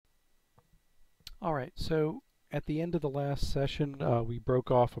All right, so at the end of the last session, we broke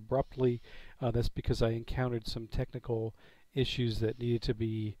off abruptly. That's because I encountered some technical issues that needed to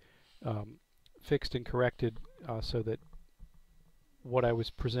be fixed and corrected so that what I was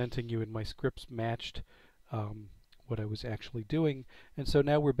presenting you in my scripts matched what I was actually doing. And so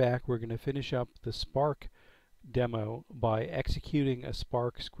now we're back. We're going to finish up the Spark demo by executing a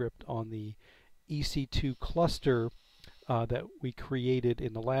Spark script on the EC2 cluster that we created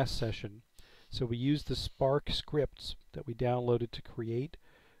in the last session. So we used the Spark scripts that we downloaded to create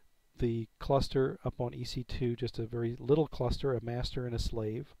the cluster up on EC2, just a very little cluster, a master and a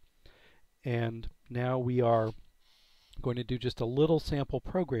slave. And now we are going to do just a little sample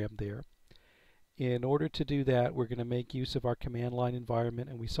program there. In order to do that, we're going to make use of our command line environment,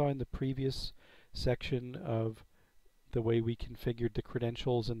 and we saw in the previous section of the way we configured the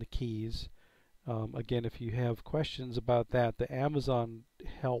credentials and the keys. Again, if you have questions about that, the Amazon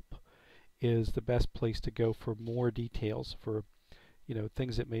help is the best place to go for more details, for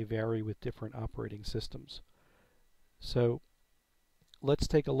things that may vary with different operating systems. So let's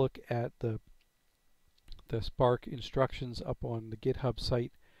take a look at the Spark instructions up on the GitHub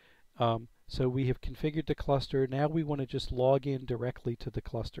site. So we have configured the cluster. Now we want to just log in directly to the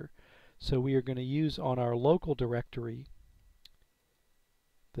cluster. So we are going to use on our local directory,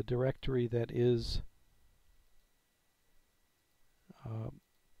 the directory that is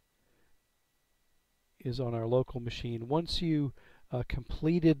on our local machine. Once you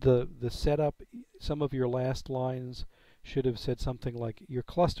completed the setup, some of your last lines should have said something like, your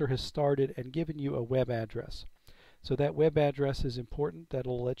cluster has started, and given you a web address. So that web address is important.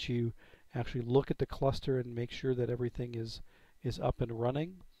 That'll let you actually look at the cluster and make sure that everything is up and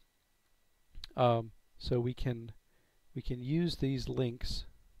running. So we can use these links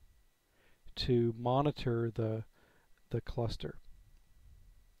to monitor the cluster.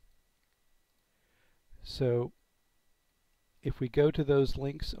 So if we go to those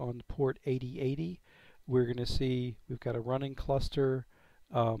links on port 8080, we're going to see we've got a running cluster,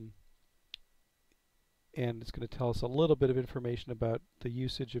 and it's going to tell us a little bit of information about the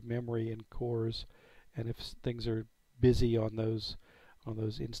usage of memory and cores, and if things are busy on those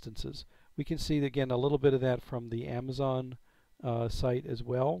instances. We can see again a little bit of that from the Amazon site as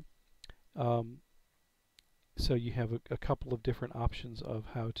well. So you have a couple of different options of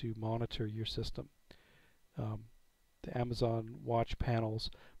how to monitor your system. The Amazon Watch panels,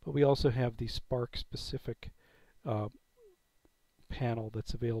 but we also have the Spark specific panel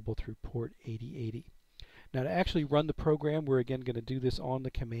that's available through port 8080. Now to actually run the program, we're again going to do this on the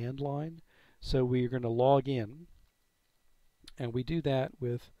command line. So we're going to log in, and we do that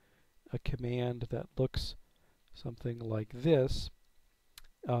with a command that looks something like this.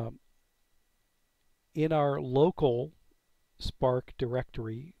 In our local Spark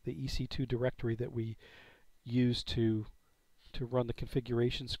directory, the EC2 directory that we use to run the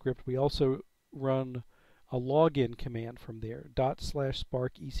configuration script, we also run a login command from there,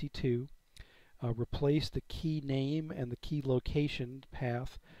 /spark ec2. Replace the key name and the key location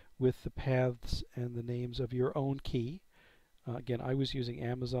path with the paths and the names of your own key. Again, I was using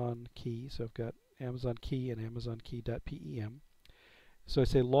Amazon key, so I've got Amazon key and Amazon key.pem. So I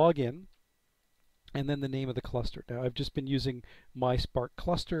say login, and then the name of the cluster. Now I've just been using my Spark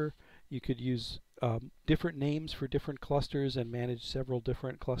cluster. You could use different names for different clusters and manage several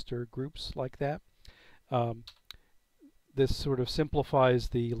different cluster groups like that. This sort of simplifies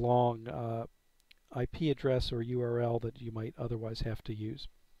the long IP address or URL that you might otherwise have to use.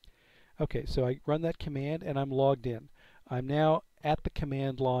 Okay, so I run that command and I'm logged in. I'm now at the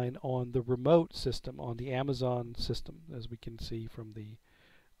command line on the remote system, on the Amazon system, as we can see from the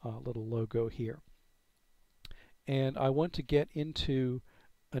little logo here. And I want to get into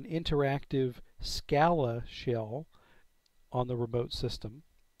an interactive Scala shell on the remote system,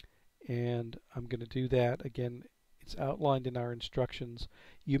 and I'm going to do that. Again, it's outlined in our instructions.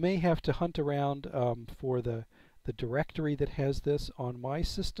 You may have to hunt around for the directory that has this. On my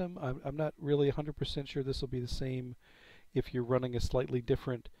system, I'm not really 100% sure this will be the same if you're running a slightly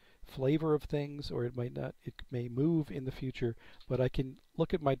different flavor of things, or it might not. It may move in the future, but I can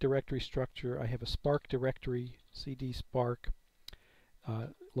look at my directory structure. I have a Spark directory, cd Spark.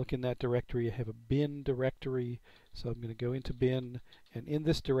 Look in that directory. I have a bin directory, so I'm going to go into bin, and in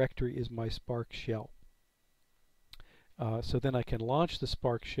this directory is my Spark shell. So then I can launch the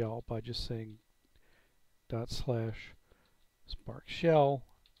Spark shell by just saying /Spark shell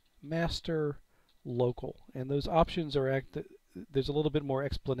master local, and those options are there's a little bit more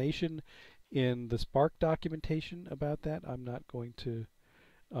explanation in the Spark documentation about that. I'm not going to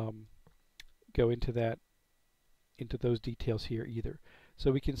go into those details here either.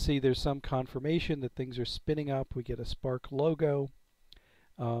 So we can see there's some confirmation that things are spinning up. We get a Spark logo,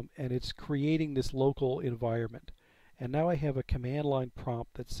 and it's creating this local environment. And now I have a command line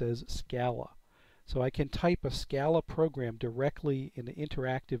prompt that says Scala. So I can type a Scala program directly in the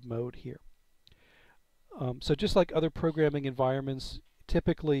interactive mode here. So just like other programming environments,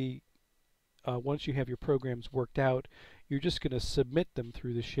 typically once you have your programs worked out, you're just going to submit them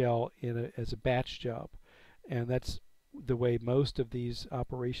through the shell as a batch job. And that's the way most of these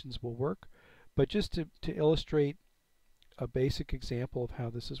operations will work. But just to illustrate a basic example of how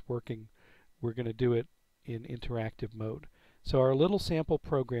this is working, we're going to do it in interactive mode. So our little sample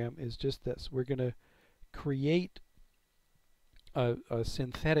program is just this. We're going to create a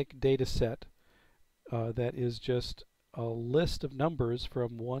synthetic data set that is just a list of numbers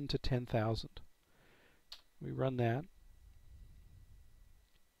from 1 to 10,000. We run that,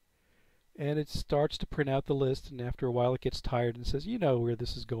 and it starts to print out the list, and after a while it gets tired and says, you know where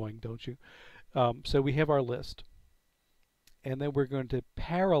this is going, don't you? So we have our list, and then we're going to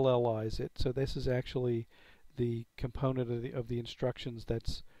parallelize it. So this is actually the component of the instructions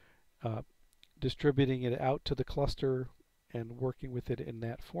that's distributing it out to the cluster and working with it in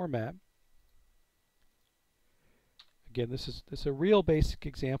that format. Again, this is a real basic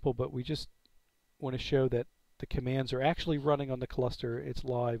example, but we just want to show that the commands are actually running on the cluster. It's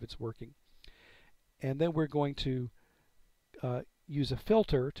live, it's working. And then we're going to use a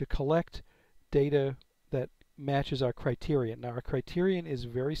filter to collect data that matches our criterion. Now our criterion is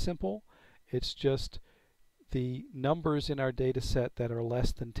very simple. It's just the numbers in our data set that are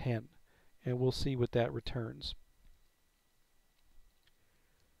less than 10. And we'll see what that returns.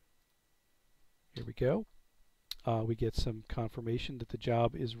 Here we go. We get some confirmation that the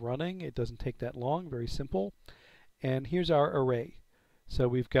job is running. It doesn't take that long, very simple. And here's our array. So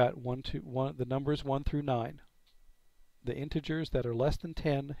we've got the numbers 1 through 9. The integers that are less than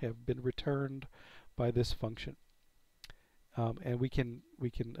 10 have been returned by this function. And we can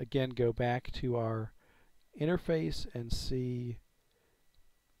again go back to our interface and see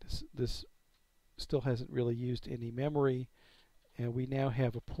this still hasn't really used any memory, and we now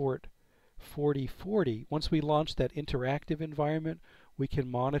have a port 4040. Once we launch that interactive environment, we can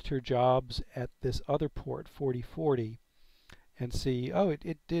monitor jobs at this other port 4040 and see, oh,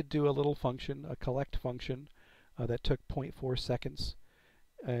 it did do a little function, a collect function that took 0.4 seconds,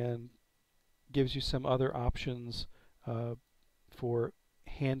 and gives you some other options for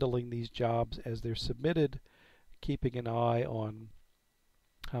handling these jobs as they're submitted, keeping an eye on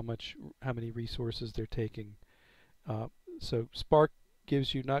how many resources they're taking. So Spark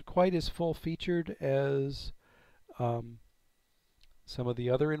gives you not quite as full-featured as some of the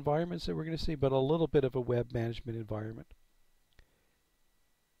other environments that we're going to see, but a little bit of a web management environment.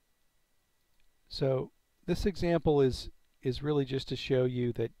 So this example is really just to show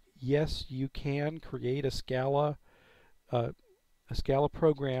you that yes, you can create a Scala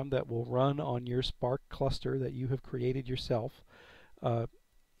program that will run on your Spark cluster that you have created yourself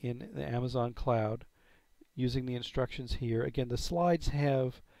in the Amazon cloud using the instructions here. Again, the slides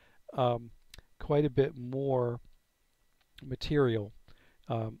have quite a bit more material,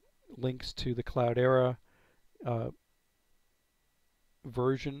 links to the Cloudera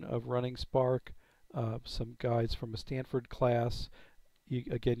version of running Spark, some guides from a Stanford class.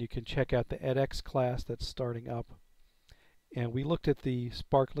 Again, you can check out the edX class that's starting up. And we looked at the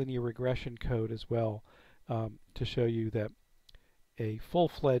Spark linear regression code as well to show you that a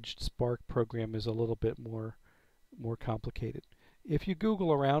full-fledged Spark program is a little bit more complicated. If you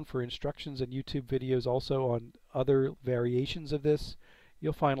Google around for instructions and YouTube videos also on other variations of this,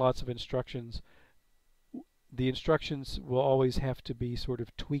 you'll find lots of instructions. The instructions will always have to be sort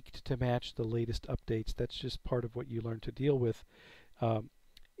of tweaked to match the latest updates. That's just part of what you learn to deal with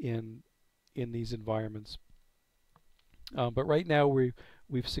in these environments. But right now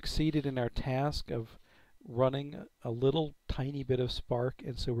we've succeeded in our task of running a little tiny bit of Spark,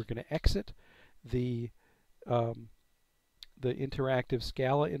 and so we're going to exit the interactive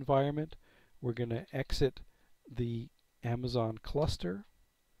Scala environment. We're going to exit the Amazon cluster,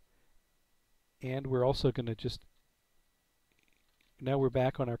 and we're also going to now we're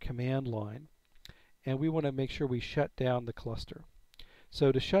back on our command line, and we want to make sure we shut down the cluster.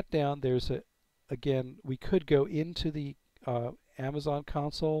 So to shut down, again, we could go into the Amazon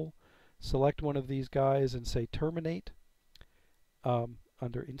console, select one of these guys and say terminate.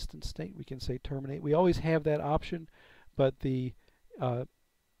 Under instance state, we can say terminate. We always have that option, but the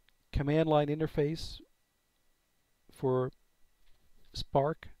command line interface for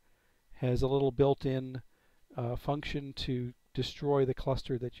Spark has a little built-in function to destroy the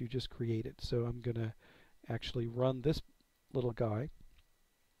cluster that you just created. So I'm going to actually run this little guy.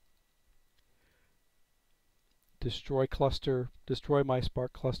 destroy cluster, destroy my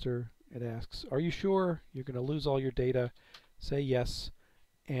Spark cluster. It asks, are you sure you're going to lose all your data? Say yes,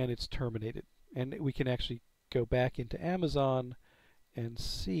 and it's terminated. And we can actually go back into Amazon and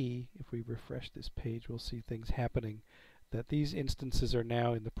see, if we refresh this page, we'll see things happening, that these instances are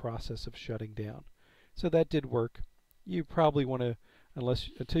now in the process of shutting down. So that did work. You probably want to,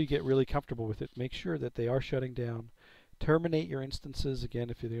 until you get really comfortable with it, make sure that they are shutting down. Terminate your instances. Again,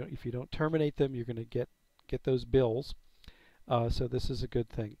 if you don't terminate them, you're going to get those bills. So this is a good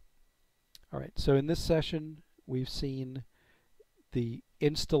thing. All right, so in this session, we've seen the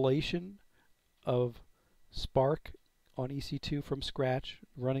installation of Spark on EC2 from scratch,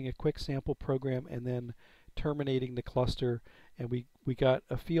 running a quick sample program, and then terminating the cluster. And we got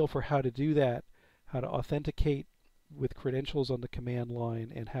a feel for how to do that, how to authenticate with credentials on the command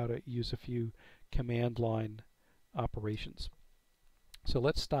line, and how to use a few command line operations. So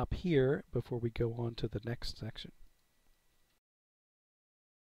let's stop here before we go on to the next section.